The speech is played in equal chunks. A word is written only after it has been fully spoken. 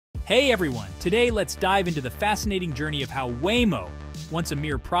Hey everyone, today let's dive into the fascinating journey of how Waymo, once a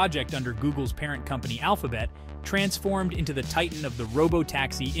mere project under Google's parent company Alphabet, transformed into the titan of the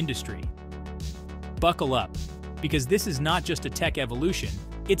robo-taxi industry. Buckle up, because this is not just a tech evolution,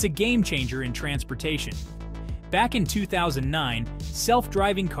 it's a game-changer in transportation. Back in 2009,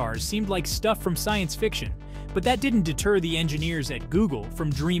 self-driving cars seemed like stuff from science fiction, but that didn't deter the engineers at Google from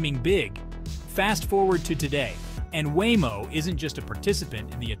dreaming big. Fast forward to today, and Waymo isn't just a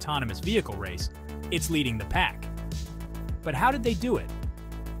participant in the autonomous vehicle race, it's leading the pack. But how did they do it?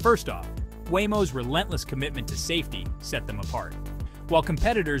 First off, Waymo's relentless commitment to safety set them apart. While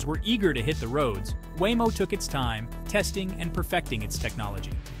competitors were eager to hit the roads, Waymo took its time, testing and perfecting its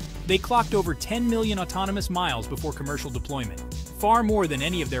technology. They clocked over 10 million autonomous miles before commercial deployment, far more than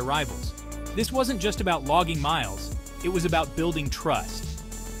any of their rivals. This wasn't just about logging miles, it was about building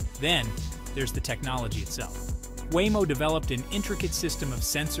trust. Then, there's the technology itself. Waymo developed an intricate system of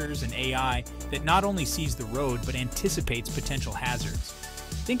sensors and AI that not only sees the road but anticipates potential hazards.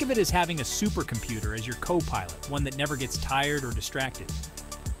 Think of it as having a supercomputer as your co-pilot, one that never gets tired or distracted.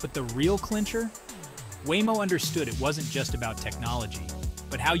 But the real clincher? Waymo understood it wasn't just about technology,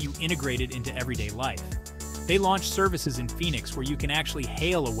 but how you integrate it into everyday life. They launched services in Phoenix where you can actually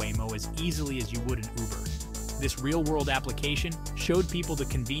hail a Waymo as easily as you would an Uber. This real-world application showed people the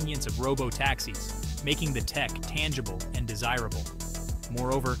convenience of robo-taxis, making the tech tangible and desirable.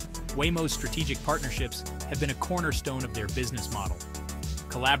 Moreover, Waymo's strategic partnerships have been a cornerstone of their business model.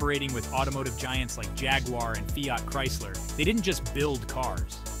 Collaborating with automotive giants like Jaguar and Fiat Chrysler, they didn't just build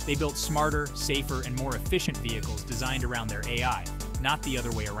cars. They built smarter, safer, and more efficient vehicles designed around their AI, not the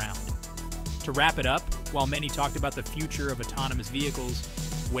other way around. To wrap it up, while many talked about the future of autonomous vehicles,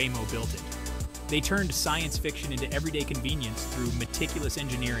 Waymo built it. They turned science fiction into everyday convenience through meticulous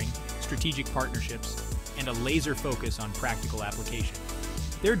engineering, strategic partnerships, and a laser focus on practical application.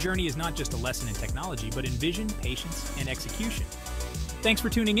 Their journey is not just a lesson in technology, but in vision, patience, and execution. Thanks for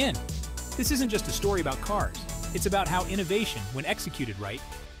tuning in. This isn't just a story about cars. It's about how innovation, when executed right,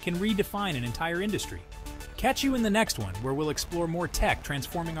 can redefine an entire industry. Catch you in the next one, where we'll explore more tech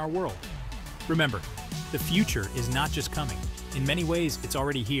transforming our world. Remember, the future is not just coming. In many ways, it's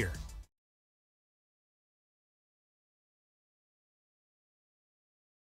already here.